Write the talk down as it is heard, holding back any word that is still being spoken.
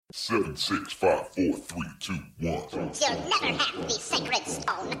7, 6, 5, 4, 3, 2, 1. You'll never have the sacred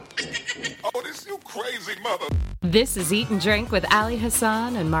stone. Oh, this you crazy mother. This is Eat and Drink with Ali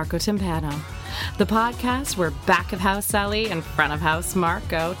Hassan and Marco Timpano, the podcast where back of house Sally and front of house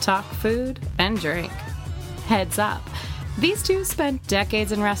Marco talk food and drink. Heads up, these two spent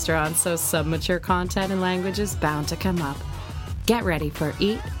decades in restaurants, so some mature content and language is bound to come up. Get ready for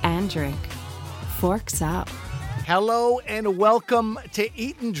Eat and Drink. Forks up. Hello and welcome to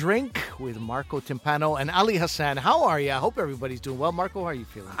Eat and Drink with Marco Timpano and Ali Hassan. How are you? I hope everybody's doing well. Marco, how are you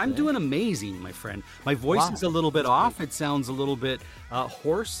feeling today? I'm doing amazing, my friend. My voice is a little bit off. It sounds a little bit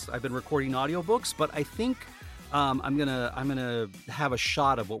hoarse. I've been recording audiobooks, but I think I'm gonna have a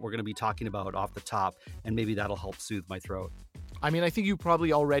shot of what we're gonna be talking about off the top, and maybe that'll help soothe my throat. I mean, I think you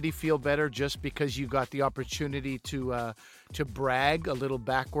probably already feel better just because you got the opportunity to brag a little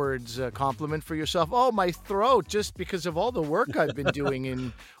backwards compliment for yourself. Oh, my throat, just because of all the work I've been doing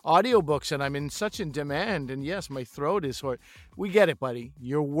in audiobooks, and I'm in such in demand. And yes, my throat is hoarse. We get it, buddy.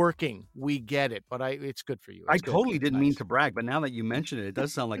 You're working. We get it, but it's good for you. I totally didn't mean to brag, but now that you mention it, it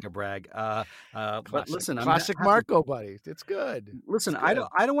does sound like a brag. But listen, classic Marco, buddy. It's good. Listen, it's good.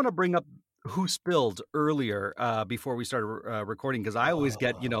 I don't want to bring up who spilled earlier before we started recording, because I always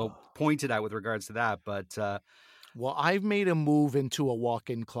get pointed at with regards to that. But well, I've made a move into a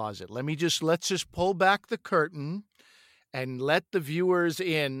walk-in closet. Let's just pull back the curtain and let the viewers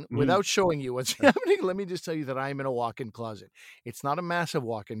in without showing you what's happening. Let me just tell you that I'm in a walk-in closet. It's not a massive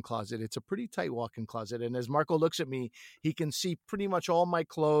walk-in closet. It's a pretty tight walk-in closet. And as Marco looks at me, he can see pretty much all my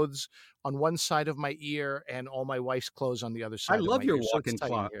clothes on one side of my ear and all my wife's clothes on the other side. I love your walk-in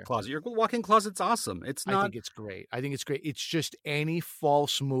closet. Your walk-in closet's awesome. I think it's great. It's just any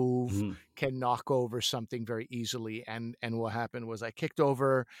false move can knock over something very easily. And what happened was I kicked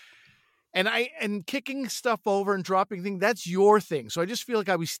over. And kicking stuff over and dropping things, that's your thing. So I just feel like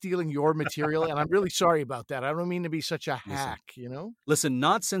I was stealing your material, and I'm really sorry about that. I don't mean to be such a hack, Listen,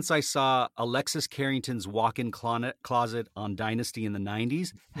 not since I saw Alexis Carrington's walk-in closet on Dynasty in the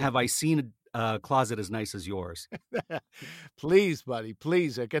 90s have I seen a closet as nice as yours. Please, buddy,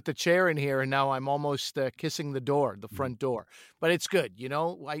 please. I get the chair in here, and now I'm almost kissing the front door. But it's good,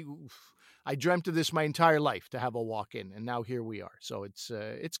 I dreamt of this my entire life, to have a walk-in, and now here we are. So it's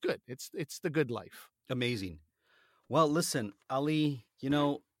good. It's the good life. Amazing. Well, listen, Ali,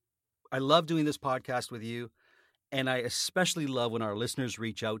 I love doing this podcast with you, and I especially love when our listeners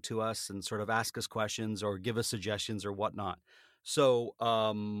reach out to us and sort of ask us questions or give us suggestions or whatnot. So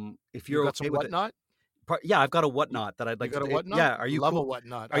if you're got okay some with whatnot? Yeah, I've got a whatnot that I'd like to. You got a whatnot? Yeah, are you love cool? A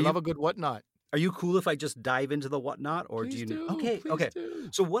whatnot? I love a good whatnot. Are you cool if I just dive into the whatnot, or please do you? Okay. Do.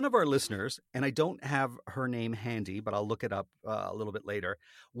 So one of our listeners, and I don't have her name handy, but I'll look it up a little bit later,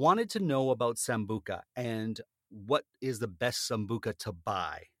 wanted to know about Sambuca and what is the best Sambuca to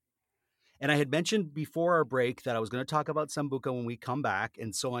buy. And I had mentioned before our break that I was going to talk about Sambuca when we come back,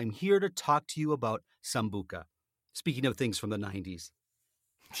 and so I'm here to talk to you about Sambuca. Speaking of things from the 90s.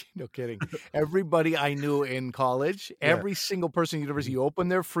 No kidding. Everybody I knew in college, every single person in university, you open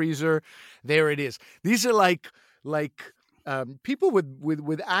their freezer, there it is. These are like people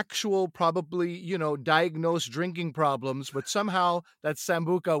with actual, probably, diagnosed drinking problems, but somehow that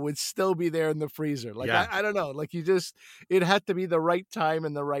Sambuca would still be there in the freezer. I don't know. It had to be the right time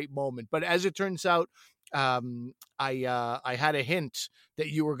and the right moment. But as it turns out, I had a hint that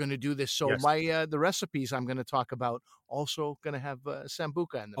you were going to do this. So the recipes I'm going to talk about also going to have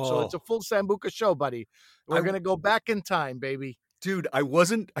Sambuca in them. So it's a full Sambuca show, buddy. We're going to go back in time, baby. Dude, I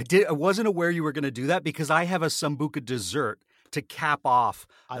wasn't aware you were going to do that, because I have a Sambuca dessert to cap off.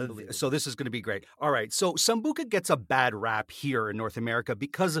 So this is going to be great. All right. So Sambuca gets a bad rap here in North America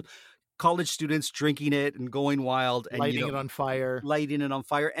because of college students drinking it and going wild and lighting it on fire.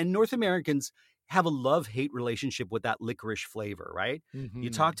 And North Americans have a love-hate relationship with that licorice flavor, right? Mm-hmm. You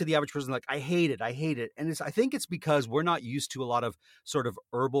talk to the average person like, I hate it. And I think it's because we're not used to a lot of sort of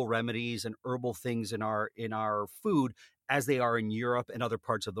herbal remedies and herbal things in our food as they are in Europe and other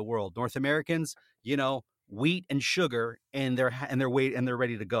parts of the world. North Americans, wheat and sugar, and they're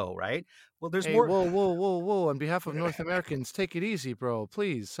ready to go, right? Well, there's more. Whoa! On behalf of North Americans, take it easy, bro.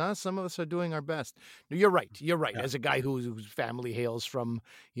 Please, huh? Some of us are doing our best. No, you're right. Yeah. As a guy whose family hails from,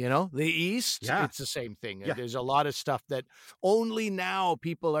 the East, it's the same thing. Yeah. There's a lot of stuff that only now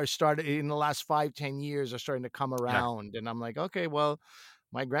people are starting, in the last 5-10 years, are starting to come around. Yeah. And I'm like, okay, well,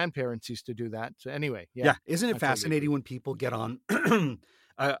 my grandparents used to do that. So anyway, Isn't it fascinating when people get on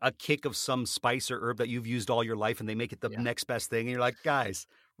a kick of some spice or herb that you've used all your life, and they make it the next best thing, and you're like, guys,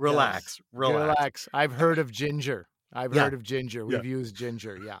 relax. I've heard of ginger. We've used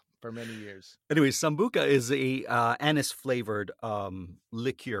ginger. Yeah. for many years. Anyway, Sambuca is a anise flavored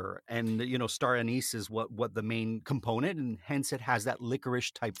liqueur, and star anise is what the main component, and hence it has that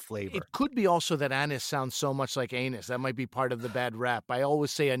licorice type flavor. It could be also that anise sounds so much like anus. That might be part of the bad rap. I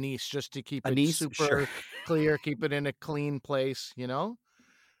always say anise just to keep it super sure. clear, keep it in a clean place.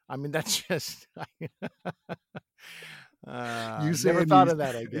 I mean, that's just. You say never thought of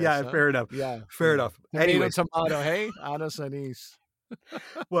that, I guess. Yeah, huh? fair enough. Yeah, fair enough. Anyways, tomato, hey, anise anise.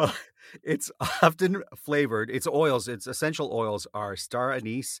 Well, it's often flavored. Its oils, its essential oils are star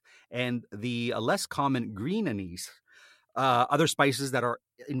anise and the less common green anise. Other spices that are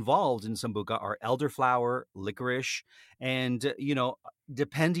involved in Sambuca are elderflower, licorice, and,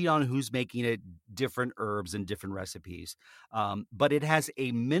 depending on who's making it, different herbs and different recipes. But it has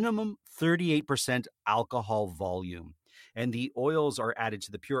a minimum 38% alcohol volume. And the oils are added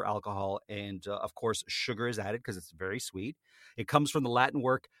to the pure alcohol. And, of course, sugar is added because it's very sweet. It comes from the Latin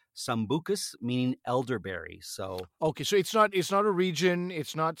word sambucus, meaning elderberry. So okay, so it's not a region.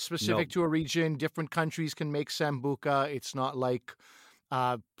 It's not specific to a region. Different countries can make Sambuca. It's not like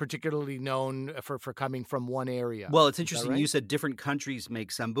particularly known for coming from one area. Well, it's interesting. Right? You said different countries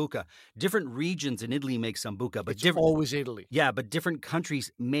make Sambuca. Different regions in Italy make Sambuca. But it's always Italy. Yeah, but different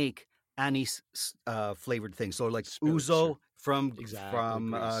countries make anise flavored things. So like Spirits, ouzo sure. from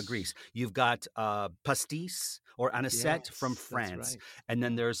Greece. Greece. You've got pastis or anisette from Yes, France. that's right. And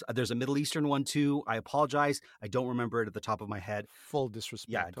then there's a Middle Eastern one too. I apologize. I don't remember it at the top of my head. Full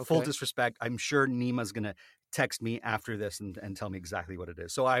disrespect. Yeah, okay. full disrespect. I'm sure Nima's going to text me after this and tell me exactly what it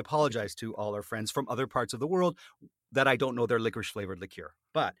is. So I apologize to all our friends from other parts of the world that I don't know their licorice flavored liqueur.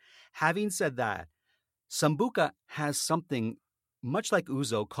 But having said that, Sambuca has something much like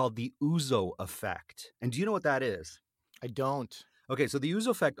ouzo called the ouzo effect. And do you know what that is? I don't. Okay, so the ouzo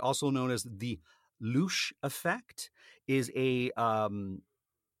effect, also known as the louche effect, is an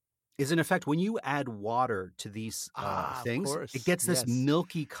effect when you add water to these things, of course. it gets this Yes.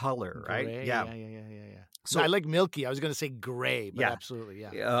 milky color, right? Gray. Yeah. So I like milky. I was going to say gray, but Yeah. absolutely,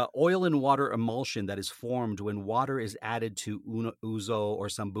 yeah. Oil and water emulsion that is formed when water is added to ouzo or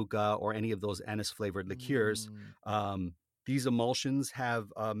sambuca or any of those anise-flavored liqueurs. These emulsions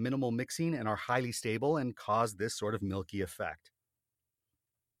have minimal mixing and are highly stable and cause this sort of milky effect.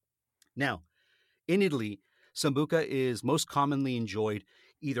 Now, in Italy, Sambuca is most commonly enjoyed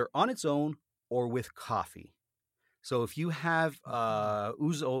either on its own or with coffee. So if you have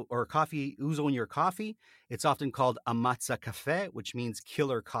ouzo or ouzo in your coffee, it's often called ammazza caffè, which means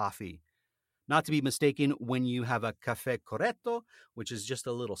killer coffee. Not to be mistaken when you have a caffè corretto, which is just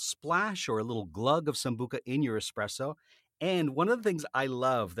a little splash or a little glug of Sambuca in your espresso. And one of the things I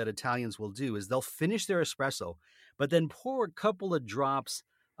love that Italians will do is they'll finish their espresso, but then pour a couple of drops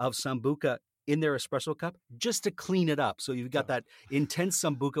of Sambuca in their espresso cup just to clean it up. So you've got that intense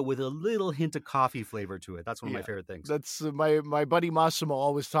Sambuca with a little hint of coffee flavor to it. That's one of my favorite things. That's my buddy Massimo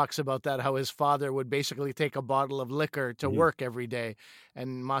always talks about that, how his father would basically take a bottle of liquor to work every day.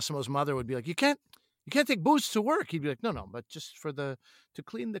 And Massimo's mother would be like, you can't take booze to work. He'd be like, no, but just to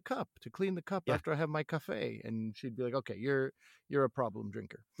clean the cup after I have my cafe. And she'd be like, okay, you're a problem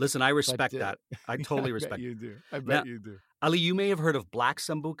drinker. Listen, I respect that. I totally respect you do. I bet you do. Ali, you may have heard of black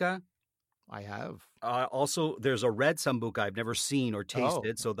Sambuca. I have. Also, there's a red Sambuca I've never seen or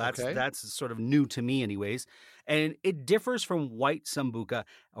tasted, so that's sort of new to me anyways. And it differs from white Sambuca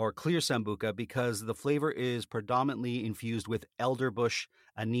or clear Sambuca because the flavor is predominantly infused with elderbush,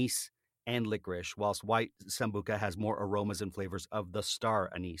 anise, and licorice, whilst white Sambuca has more aromas and flavors of the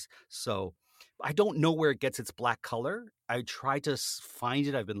star anise. So I don't know where it gets its black color. I tried to find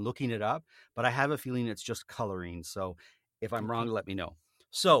it. I've been looking it up, but I have a feeling it's just coloring. So if I'm wrong, let me know.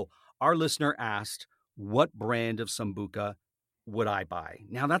 So our listener asked, what brand of Sambuca would I buy?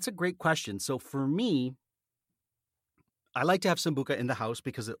 Now, that's a great question. So for me, I like to have Sambuca in the house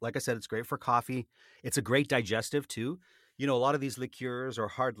because, like I said, it's great for coffee. It's a great digestive, too. You know, a lot of these liqueurs or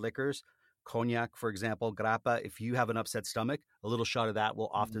hard liquors, cognac, for example, grappa, if you have an upset stomach, a little shot of that will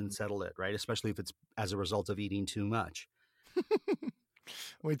often settle it, right? Especially if it's as a result of eating too much.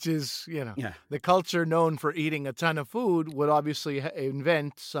 Which is, the culture known for eating a ton of food would obviously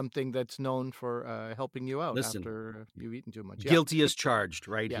invent something that's known for helping you out after you've eaten too much. Guilty as charged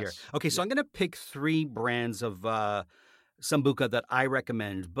here. Okay, so I'm going to pick 3 brands of Sambuca that I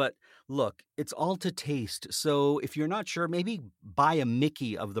recommend. But look, it's all to taste. So if you're not sure, maybe buy a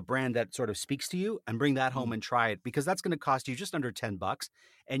Mickey of the brand that sort of speaks to you and bring that home and try it, because that's going to cost you just under $10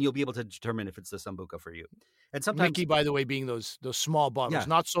 and you'll be able to determine if it's the Sambuca for you. And sometimes Mickey, by the way, being those small bottles,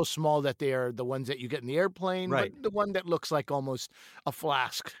 not so small that they are the ones that you get in the airplane, right? But the one that looks like almost a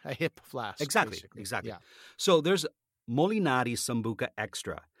flask, a hip flask. Exactly. Yeah. So there's Molinari Sambuca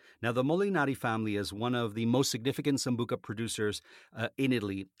Extra. Now, the Molinari family is one of the most significant Sambuca producers in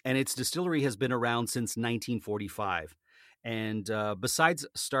Italy, and its distillery has been around since 1945. And besides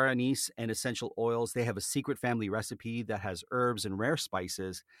star anise and essential oils, they have a secret family recipe that has herbs and rare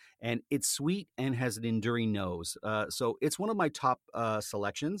spices, and it's sweet and has an enduring nose. So it's one of my top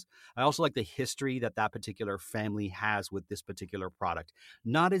selections. I also like the history that particular family has with this particular product.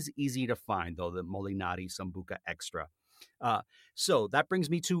 Not as easy to find, though, the Molinari Sambuca Extra. So that brings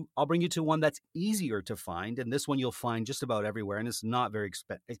me to, I'll bring you to one that's easier to find. And this one you'll find just about everywhere. And it's not very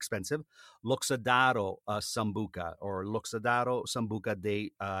expensive. L'Oxodaro Sambuca, or L'Oxodaro Sambuca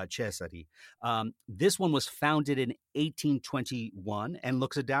de Cesari. This one was founded in 1821. And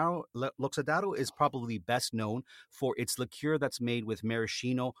L'Oxodaro is probably best known for its liqueur that's made with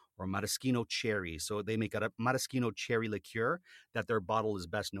maraschino or maraschino cherries. So they make a maraschino cherry liqueur that their bottle is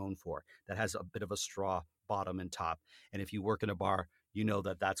best known for. That has a bit of a straw bottom and top. And if you work in a bar, you know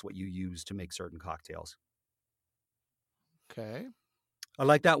that that's what you use to make certain cocktails. Okay. I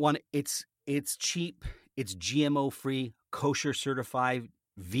like that one. It's cheap. It's GMO free, kosher certified,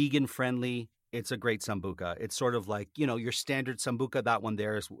 vegan friendly. It's a great Sambuca. It's sort of like, your standard Sambuca. That one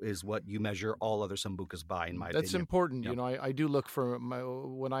there is what you measure all other Sambucas by, in my opinion. That's important. Yep. I do look for,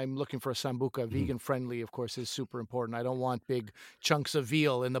 when I'm looking for a Sambuca, vegan friendly, of course, is super important. I don't want big chunks of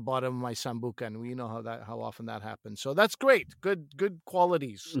veal in the bottom of my Sambuca, and we know how often that happens. So that's great. Good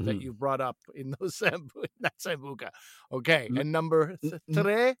qualities that you've brought up in those that Sambuca. Okay, and number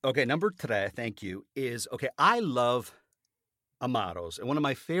tres? Okay, number tres, thank you, is, I love Amaros. And one of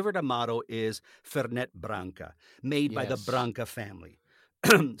my favorite Amaro is Fernet Branca, made by the Branca family.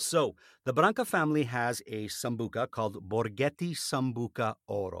 So the Branca family has a Sambuca called Borghetti Sambuca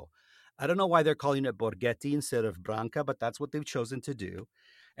Oro. I don't know why they're calling it Borghetti instead of Branca, but that's what they've chosen to do.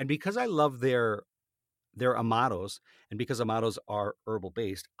 And because I love their Amaros, and because Amaros are herbal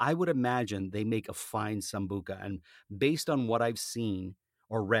based, I would imagine they make a fine Sambuca. And based on what I've seen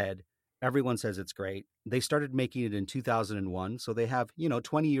or read, everyone says it's great. They started making it in 2001, so they have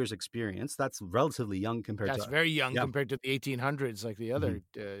 20 years experience. That's relatively young compared to. That's very young compared to the 1800s, like the other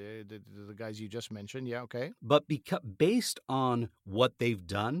the guys you just mentioned. Yeah, okay. But based on what they've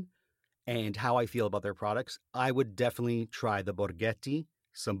done and how I feel about their products, I would definitely try the Borghetti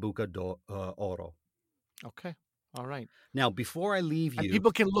Sambuca Oro. Okay. All right. Now, before I leave you... And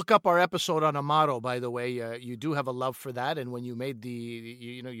people can look up our episode on Amaro, by the way. You do have a love for that. And when you made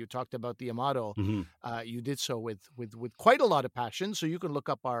you talked about the Amaro, you did so with quite a lot of passion. So you can look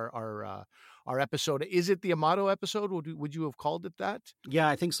up our episode. Is it the Amaro episode? Would you have called it that? Yeah,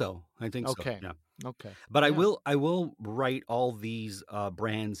 I think so. Okay. Yeah. Okay. But I will write all these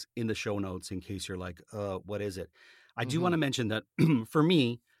brands in the show notes in case you're like, what is it? I do want to mention that for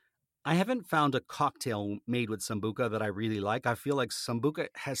me, I haven't found a cocktail made with Sambuca that I really like. I feel like Sambuca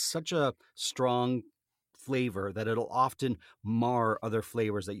has such a strong flavor that it'll often mar other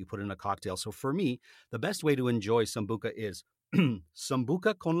flavors that you put in a cocktail. So for me, the best way to enjoy Sambuca is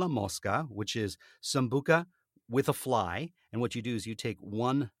Sambuca con la mosca, which is Sambuca with a fly. And what you do is you take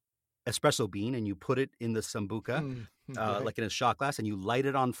one espresso bean and you put it in the Sambuca, like in a shot glass, and you light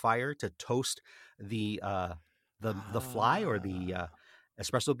it on fire to toast the fly or the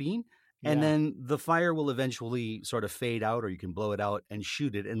espresso bean, and then the fire will eventually sort of fade out, or you can blow it out and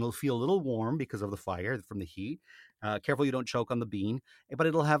shoot it, and it'll feel a little warm because of the fire from the heat. Careful you don't choke on the bean, but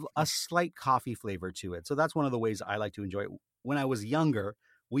it'll have a slight coffee flavor to it. So that's one of the ways I like to enjoy it. When I was younger,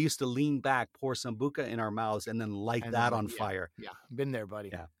 we used to lean back, pour Sambuca in our mouths, and then light that on fire. Yeah, been there, buddy.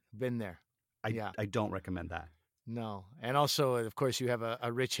 Yeah, been there. I don't recommend that. No. And also, of course, you have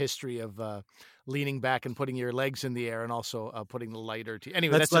a rich history of leaning back and putting your legs in the air, and also putting the lighter.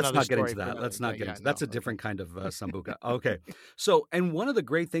 Anyway, let's not get into that. Let's not get into that. That's a different kind of Sambuca. Okay. So, and one of the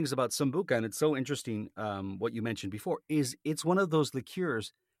great things about Sambuca, and it's so interesting what you mentioned before, is it's one of those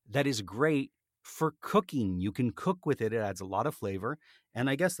liqueurs that is great for cooking. You can cook with it. It adds a lot of flavor. And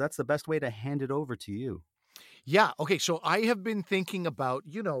I guess that's the best way to hand it over to you. Yeah. Okay. So I have been thinking about,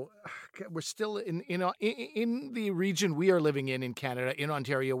 we're still in the region we are living in Canada, in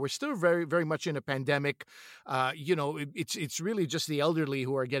Ontario. We're still very, very much in a pandemic. It's really just the elderly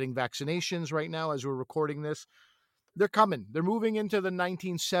who are getting vaccinations right now as we're recording this. They're coming. They're moving into the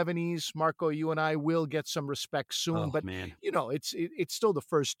 1970s. Marco, you and I will get some respect soon. But, man. It's still the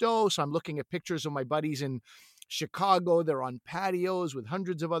first dose. I'm looking at pictures of my buddies in Chicago. They're on patios with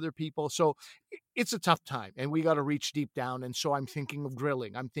hundreds of other people. So it's a tough time, and we got to reach deep down. And so I'm thinking of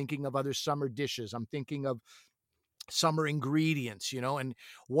grilling. I'm thinking of other summer dishes. I'm thinking of summer ingredients, and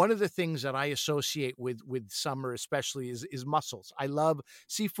one of the things that I associate with summer especially is mussels. I love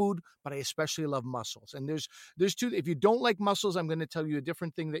seafood, but I especially love mussels. And there's two. If you don't like mussels, I'm going to tell you a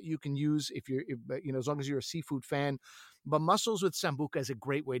different thing that you can use if as long as you're a seafood fan. But mussels with sambuca is a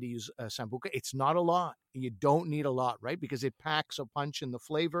great way to use sambuca. It's not a lot. You don't need a lot, right? Because it packs a punch in the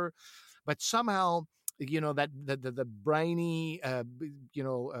flavor, but somehow, that the briny,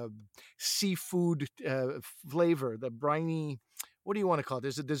 seafood flavor, the briny. What do you want to call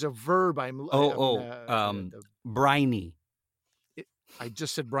it? There's a verb. Briny. I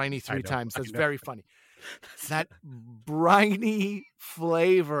just said briny 3 times. That's very funny. That briny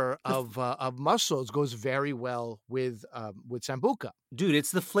flavor of mussels goes very well with sambuca. Dude,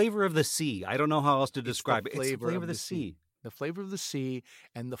 it's the flavor of the sea. I don't know how else to describe it. It's the flavor of the sea. The flavor of the sea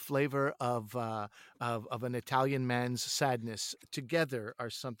and the flavor of an Italian man's sadness together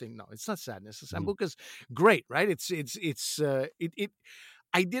are something. No, it's not sadness. Sambuca's great, right?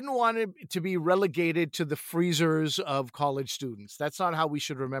 I didn't want it to be relegated to the freezers of college students. That's not how we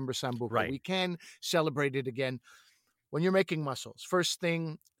should remember sambuca. Right. We can celebrate it again. When you're making mussels, first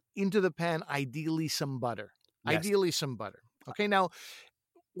thing, into the pan, ideally some butter. Yes. Ideally some butter. Okay, now,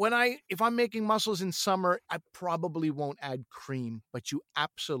 if I'm making mussels in summer, I probably won't add cream, but you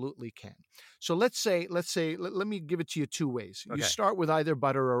absolutely can. So let me give it to you 2 ways. Okay. You start with either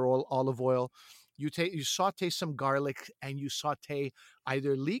butter or olive oil. You saute some garlic and you saute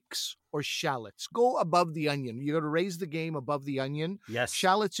either leeks or shallots. Go above the onion. You got to raise the game above the onion. Yes.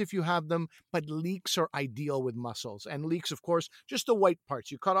 Shallots if you have them, but leeks are ideal with mussels. And leeks, of course, just the white parts.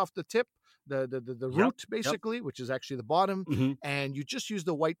 You cut off the tip, the root basically, which is actually the bottom, and you just use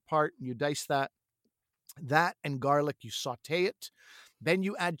the white part and you dice that and garlic. You saute it. Then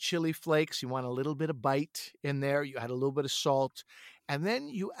you add chili flakes. You want a little bit of bite in there. You add a little bit of salt, and then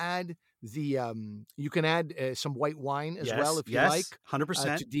you add you can add some white wine as well if you like,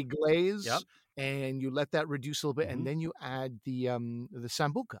 100% to deglaze. Yep. And you let that reduce a little bit, and then you add the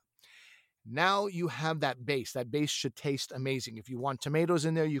sambuca. Now you have that base. That base should taste amazing. If you want tomatoes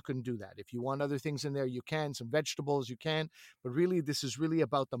in there, you can do that. If you want other things in there, you can. Some vegetables, you can. But really, this is really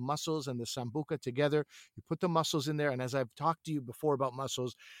about the mussels and the sambuca together. You put the mussels in there. And as I've talked to you before about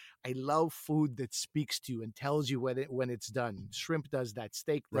mussels, I love food that speaks to you and tells you when it's done. Shrimp does that.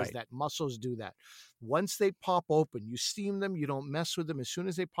 Steak does that. Mussels do that. Once they pop open, you steam them. You don't mess with them. As soon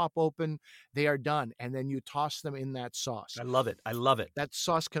as they pop open, they are done. And then you toss them in that sauce. I love it. That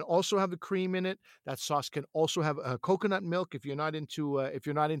sauce can also have the cream in it. That sauce can also have coconut milk if you're not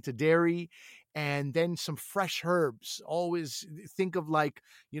into dairy, and then some fresh herbs. Always think of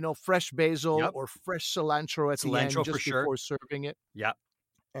fresh basil or fresh cilantro at the end just before serving it. Yeah.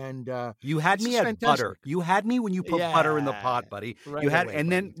 And you had me at fantastic. Butter. You had me when you put butter in the pot, buddy. Right you had, away, and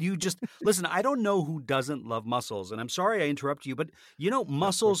buddy. then you just listen. I don't know who doesn't love mussels, and I'm sorry I interrupt you, but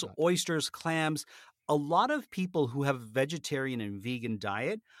mussels, oysters, clams. A lot of people who have a vegetarian and vegan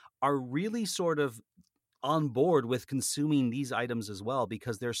diet are really sort of on board with consuming these items as well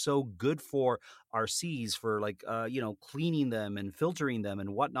because they're so good for our seas, for cleaning them and filtering them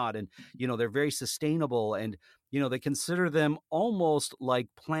and whatnot, and they're very sustainable and. They consider them almost like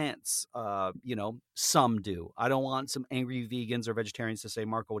plants, some do. I don't want some angry vegans or vegetarians to say,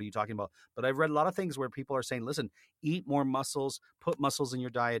 Marco, what are you talking about? But I've read a lot of things where people are saying, listen, eat more mussels, put mussels in your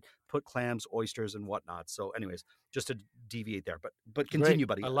diet, put clams, oysters, and whatnot. So anyways, just to deviate there. But continue,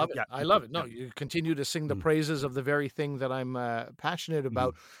 buddy. I love it. I love it. No, you continue to sing the praises of the very thing that I'm passionate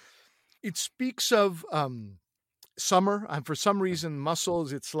about. It speaks of summer. And for some reason,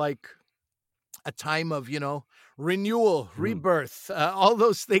 mussels, it's like a time of, renewal, rebirth, all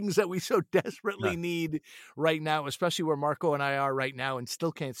those things that we so desperately need right now, especially where Marco and I are right now and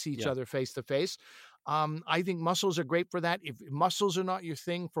still can't see each other face to face. I think mussels are great for that. If mussels are not your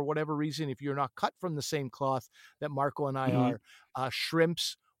thing for whatever reason, if you're not cut from the same cloth that Marco and I are,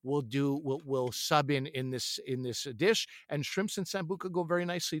 shrimps will sub in this dish, and shrimps and sambuca go very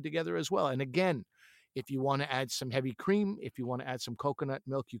nicely together as well. And again, if you want to add some heavy cream, if you want to add some coconut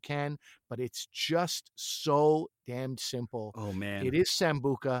milk, you can, but it's just so damn simple. Oh, man. It is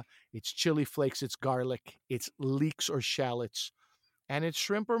sambuca, it's chili flakes, it's garlic, it's leeks or shallots, and it's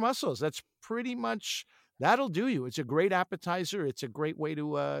shrimp or mussels. That's pretty much, that'll do you. It's a great appetizer. It's a great way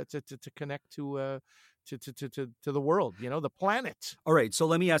to connect to the world, the planet. All right, so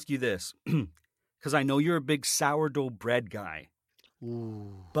let me ask you this, because I know you're a big sourdough bread guy.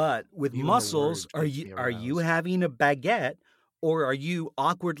 Ooh, but with mussels, are you having a baguette, or are you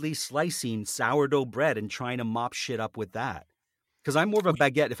awkwardly slicing sourdough bread and trying to mop shit up with that? Because I'm more of a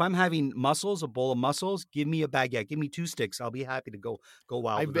baguette. If I'm having mussels, a bowl of mussels, give me a baguette. Give me 2 sticks. I'll be happy to go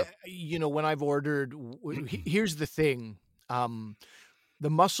wild with them. When I've ordered, here's the thing. The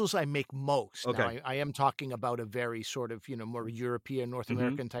mussels I make most. Okay. Now, I am talking about a very sort of, more European, North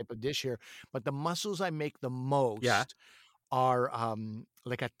American type of dish here. But the mussels I make the most are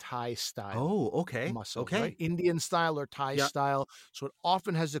like a Thai style. Oh, okay. Mussels, Okay. right? Indian style or Thai Yeah. style. So it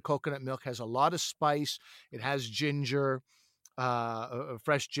often has the coconut milk, has a lot of spice. It has ginger,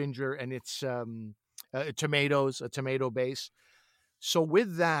 fresh ginger, and it's tomatoes, a tomato base. So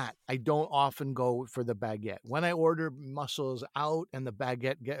with that, I don't often go for the baguette. When I order mussels out and the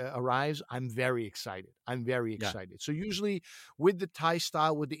baguette arrives, I'm very excited. So usually with the Thai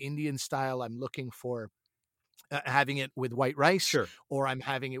style, with the Indian style, I'm looking for having it with white rice, Sure. or I'm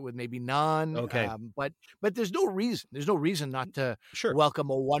having it with maybe naan. Okay. But there's no reason not to Sure. welcome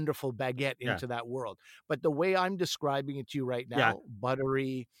a wonderful baguette Yeah. into that world. But the way I'm describing it to you right now, Yeah.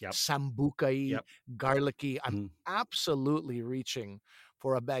 buttery, Yep. sambuca-y, Yep. garlicky, I'm Mhm. absolutely reaching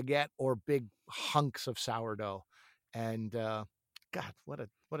for a baguette or big hunks of sourdough. And God, what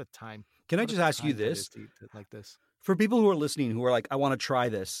a time. Can I What a just ask you time that this? is to eat it like this. For people who are listening who are like, I want to try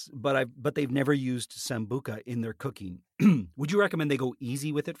this, but they've never used sambuca in their cooking, would you recommend they go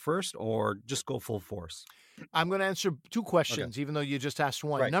easy with it first or just go full force? I'm going to answer 2 questions, even though you just asked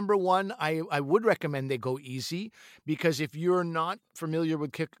one. Right. Number one, I would recommend they go easy, because if you're not familiar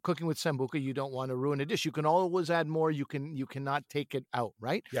with cooking with sambuca, you don't want to ruin a dish. You can always add more. You cannot take it out,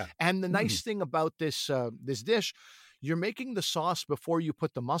 right? Yeah. And the nice thing about this dish, you're making the sauce before you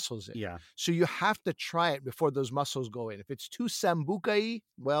put the mussels in. Yeah. So you have to try it before those mussels go in. If it's too sambuca-y,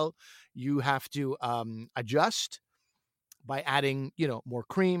 well, you have to adjust by adding, more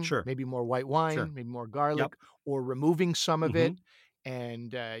cream, Sure. maybe more white wine, Sure. maybe more garlic, or removing some of it Mm-hmm.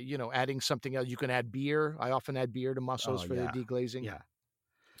 and, adding something else. You can add beer. I often add beer to mussels for the deglazing. Yeah.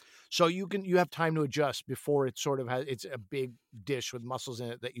 So you have time to adjust before it sort of it's a big dish with mussels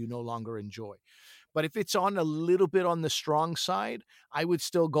in it that you no longer enjoy. But if it's on a little bit on the strong side, I would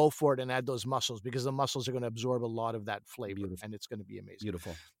still go for it and add those mussels, because the mussels are going to absorb a lot of that flavor. Beautiful. And it's going to be amazing.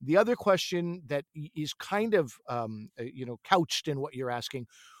 Beautiful. The other question that is kind of, couched in what you're asking,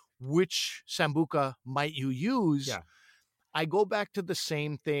 which sambuca might you use? Yeah. I go back to the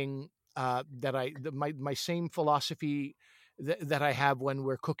same thing my same philosophy that I have when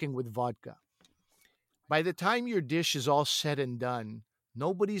we're cooking with vodka. By the time your dish is all said and done,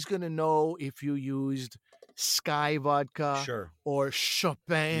 nobody's going to know if you used Sky vodka Sure. or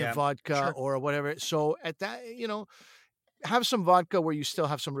Chopin vodka sure. or whatever. So at that, have some vodka where you still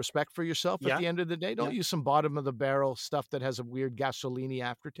have some respect for yourself at the end of the day. Don't use some bottom of the barrel stuff that has a weird gasoline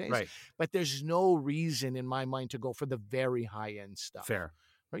aftertaste. Right. But there's no reason in my mind to go for the very high end stuff. Fair.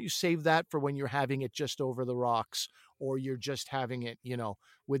 Right? You save that for when you're having it just over the rocks, or you're just having it,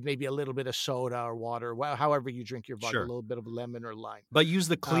 with maybe a little bit of soda or water, however you drink your vodka, Sure. a little bit of lemon or lime. But use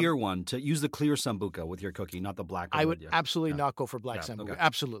the clear one use the clear sambuca with your cooking, not the black one. I would absolutely not go for black Yeah, sambuca. okay.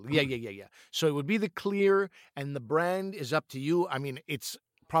 Absolutely. Yeah. So it would be the clear, and the brand is up to you. I mean, it's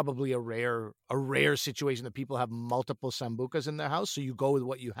probably a rare situation that people have multiple sambucas in their house, so you go with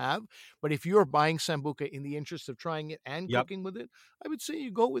what you have. But if you're buying sambuca in the interest of trying it and cooking with it, I would say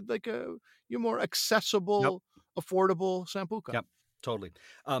you go with like your more accessible, affordable sambuca. Yep. Totally.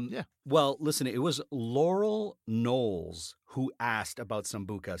 Yeah. Well, listen, it was Laurel Knowles who asked about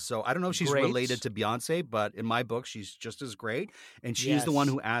sambuca. So I don't know if she's Great. related to Beyonce, but in my book, she's just as great. And she's the one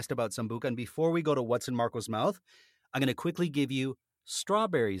Yes. who asked about sambuca. And before we go to what's in Marco's mouth, I'm going to quickly give you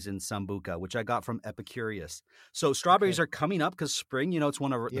strawberries in sambuca, which I got from Epicurious. So strawberries are coming up because spring, it's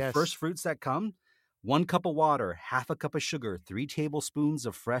one of the Yes. first fruits that come. 1 cup of water, half a cup of sugar, 3 tablespoons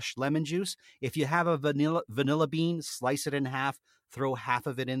of fresh lemon juice. If you have a vanilla bean, slice it in half, throw half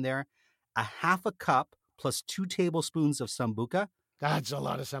of it in there. A half a cup plus 2 tablespoons of sambuca. That's a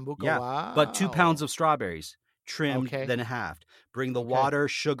lot of sambuca. Yeah, Wow. but 2 pounds of strawberries, trimmed, Okay. then halved. Bring the Okay. water,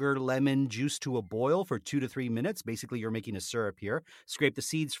 sugar, lemon juice to a boil for 2 to 3 minutes. Basically, you're making a syrup here. Scrape the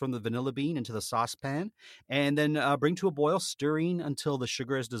seeds from the vanilla bean into the saucepan, and then bring to a boil, stirring until the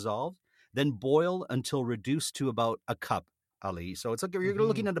sugar is dissolved. Then boil until reduced to about a cup, Ali. So it's like you're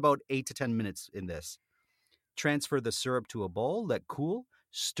looking at about 8 to 10 minutes in this. Transfer the syrup to a bowl, let cool,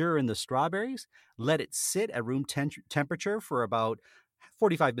 stir in the strawberries, let it sit at room temperature for about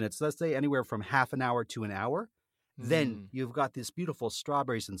 45 minutes. Let's say anywhere from half an hour to an hour. Then you've got this beautiful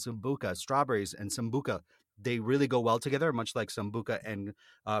strawberries and sambuca. Strawberries and sambuca, they really go well together, much like sambuca and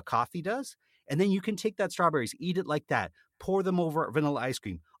coffee does. And then you can take that strawberries, eat it like that, pour them over vanilla ice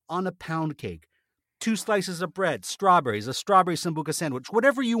cream on a pound cake. 2 slices of bread, strawberries, a strawberry sambuca sandwich,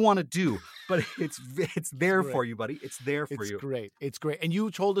 whatever you want to do. But it's there for you, buddy. It's there for you. It's great. It's great. And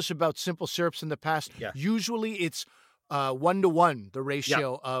you told us about simple syrups in the past. Yeah. Usually it's 1-to-1, the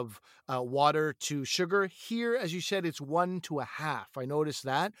ratio of water to sugar. Here, as you said, it's 1 to 1/2. I noticed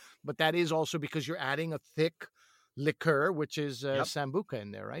that. But that is also because you're adding a thick liqueur, which is sambuca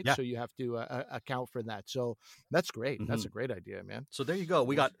in there, right? Yeah. So you have to account for that. So that's great. That's a great idea, man. So there you go.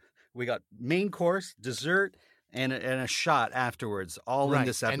 We got main course, dessert, and a shot afterwards, all in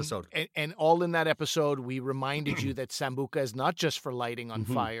this episode. And all in that episode, we reminded you that sambuca is not just for lighting on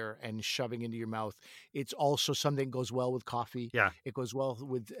fire and shoving into your mouth. It's also something that goes well with coffee. Yeah. It goes well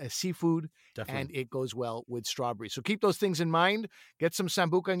with seafood. Definitely. And it goes well with strawberries. So keep those things in mind. Get some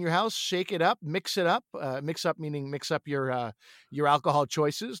sambuca in your house. Shake it up. Mix it up. Mix up meaning mix up your alcohol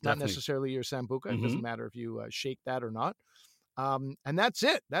choices, not necessarily your sambuca. It doesn't matter if you shake that or not. And that's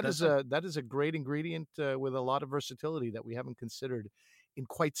it. That is a great ingredient with a lot of versatility that we haven't considered in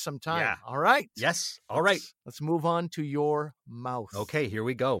quite some time. Yeah. All right. Yes. All right. Let's move on to your mouth. Okay, here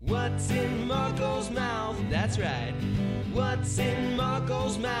we go. What's in Marco's mouth? That's right. What's in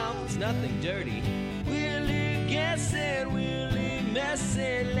Marco's mouth? It's nothing dirty. Will he guess it? Will he mess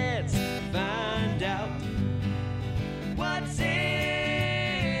it? Let's find out. What's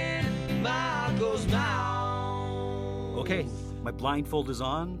in Marco's mouth? Okay, my blindfold is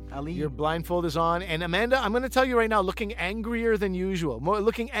on, Ali. Your blindfold is on. And Amanda, I'm going to tell you right now, looking angrier than usual.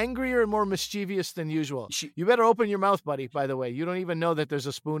 Looking angrier and more mischievous than usual. You better open your mouth, buddy, by the way. You don't even know that there's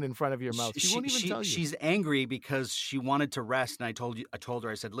a spoon in front of your mouth. She won't even tell you. She's angry because she wanted to rest. And I told her,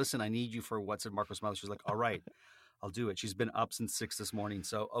 I said, listen, I need you for what's in Marco's mouth. She's like, all right, I'll do it. She's been up since 6 this morning.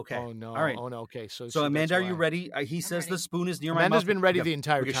 So, okay. Oh, no. All right. Oh, no. Okay. So Amanda, are you ready? He says the spoon is near my mouth. Amanda's been ready the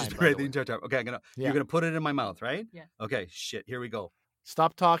entire time. She's been ready the entire time. Okay, you're going to put it in my mouth, right? Yeah. Okay, shit. Here we go.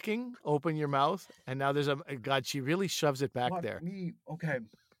 Stop talking, open your mouth, and now there's God, she really shoves it back there. Okay.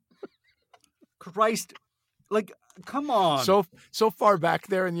 Christ. Like, come on. So far back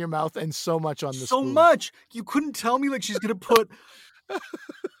there in your mouth and so much on the So spoon. much. You couldn't tell me like she's going to put...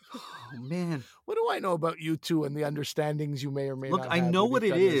 Oh, man. What do I know about you two and the understandings you may or may Look, not I have know with what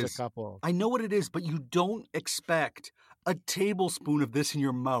each it other as is. a couple? I know what it is, but you don't expect a tablespoon of this in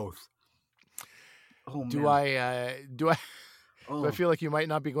your mouth. Oh, Do man. Do I feel like you might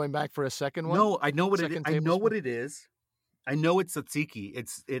not be going back for a second one? No, I know what it is. Second I know what tablespoon? it is. I know it's tzatziki.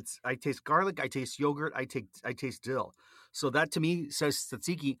 It's. I taste garlic. I taste yogurt. I taste dill. So that to me says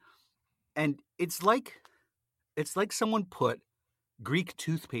tzatziki, and it's like someone put Greek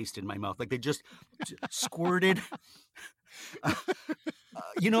toothpaste in my mouth. Like they just squirted.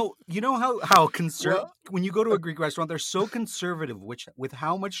 You know how when you go to a Greek restaurant, they're so conservative with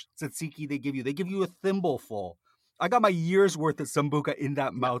how much tzatziki they give you. They give you a thimbleful. I got my year's worth of sambuca in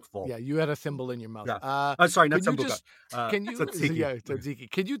that mouthful. Yeah, you had a thimble in your mouth. Yeah. Sorry, not can you sambuca. Can you? Tzatziki. Yeah, tzatziki.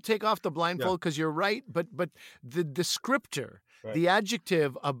 Can you take off the blindfold? Because you're right, but the descriptor, the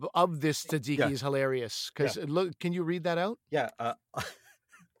adjective of this tzatziki is hilarious. Because look, can you read that out? Yeah.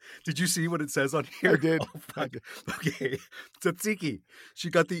 Did you see what it says on here? I did. Oh, fuck. Okay. Tzatziki.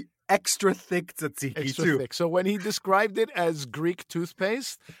 She got the extra thick tzatziki Extra too. thick. So when he described it as Greek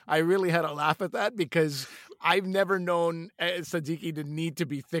toothpaste, I really had a laugh at that because I've never known tzatziki to need to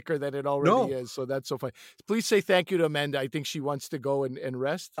be thicker than it already is. So that's so funny. Please say thank you to Amanda. I think she wants to go and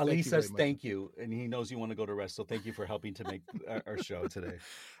rest. Ali says thank you, and he knows you want to go to rest. So thank you for helping to make our show today.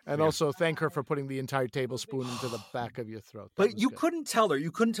 And also thank her for putting the entire tablespoon into the back of your throat. But you couldn't tell her.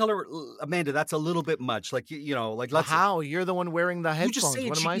 You couldn't tell her, Amanda, that's a little bit much. Like, let's... How? You're the one wearing the headphones. You just say it.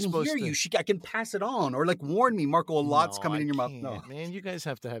 What She am I can supposed hear to? you. I can pass it on. Or like warn me, Marco, a lot's coming in your mouth. No. Man, you guys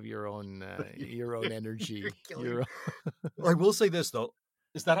have to have your own energy. I will say this, though.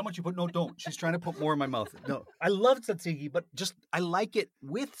 Is that how much you put? No, don't. She's trying to put more in my mouth. No. I love tzatziki, but I like it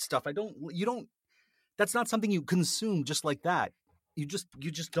with stuff. That's not something you consume just like that. You just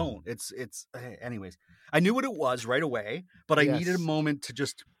don't. It's anyways. I knew what it was right away, but I needed a moment to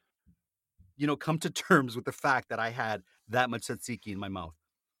just, come to terms with the fact that I had that much tzatziki in my mouth.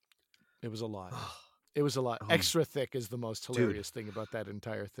 It was a lot. It was a lot. Extra thick is the most hilarious thing about that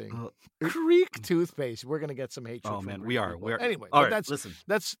entire thing. Greek toothpaste. We're gonna get some hatred. Oh man, from we are. people. We're Anyway, all right. listen.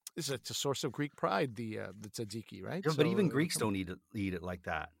 It's a source of Greek pride. The tzatziki, right? Yeah, but even Greeks don't eat it like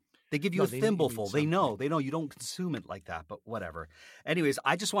that. They give you a thimbleful. They know you don't consume it like that, but whatever. Anyways,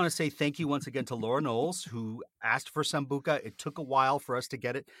 I just want to say thank you once again to Laura Knowles, who asked for sambuca. It took a while for us to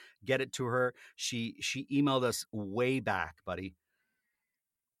get it to her. She emailed us way back, buddy.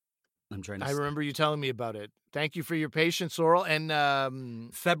 I'm trying to. I remember you telling me about it. Thank you for your patience, Laurel.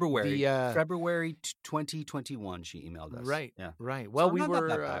 And February 2021, she emailed us. Right, Yeah. right. Well, So we not were.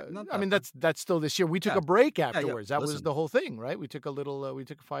 that bad. I mean, that's still this year. We took Yeah. a break yeah. afterwards. That was Listen. the whole thing, right? We took a little. We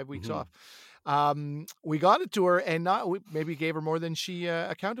took 5 weeks Mhm. off. We got it to her, and we maybe gave her more than she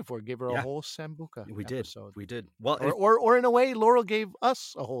accounted for. Gave her a Yeah. whole Sambuca. We did. episode. We did. Well, Or in a way, Laurel gave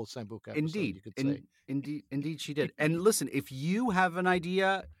us a whole Sambuca episode. indeed, you could say. indeed, she did. And listen, if you have an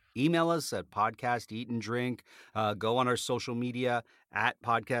idea, email us at Podcast Eat and Drink. Go on our social media at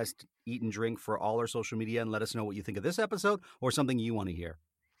Podcast Eat and Drink for all our social media, and let us know what you think of this episode or something you want to hear.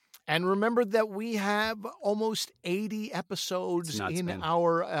 And remember that we have almost 80 episodes It's nuts, in man.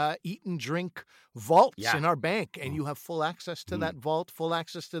 our Eat and Drink vaults Yeah. in our bank. And you have full access to that vault, full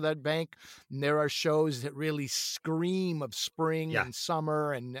access to that bank. And there are shows that really scream of spring Yeah. and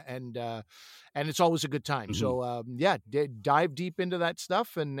summer, and it's always a good time. So, dive deep into that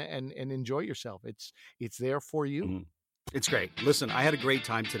stuff and enjoy yourself. It's there for you. Mhm. It's great. Listen, I had a great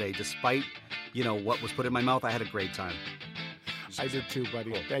time today. Despite, what was put in my mouth, I had a great time. I did too,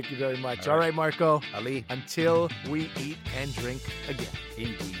 buddy. Cool. Thank you very much. All All right. right, Marco. Ali, Until we eat and drink again.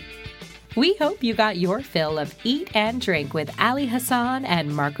 indeed. We hope you got your fill of Eat and Drink with Ali Hassan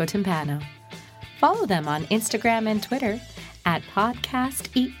and Marco Timpano. Follow them on Instagram and Twitter at Podcast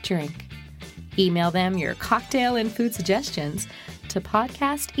Eat Drink. Email them your cocktail and food suggestions to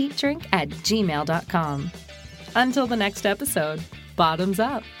podcasteatdrink@gmail.com. Until the next episode, bottoms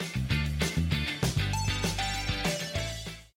up.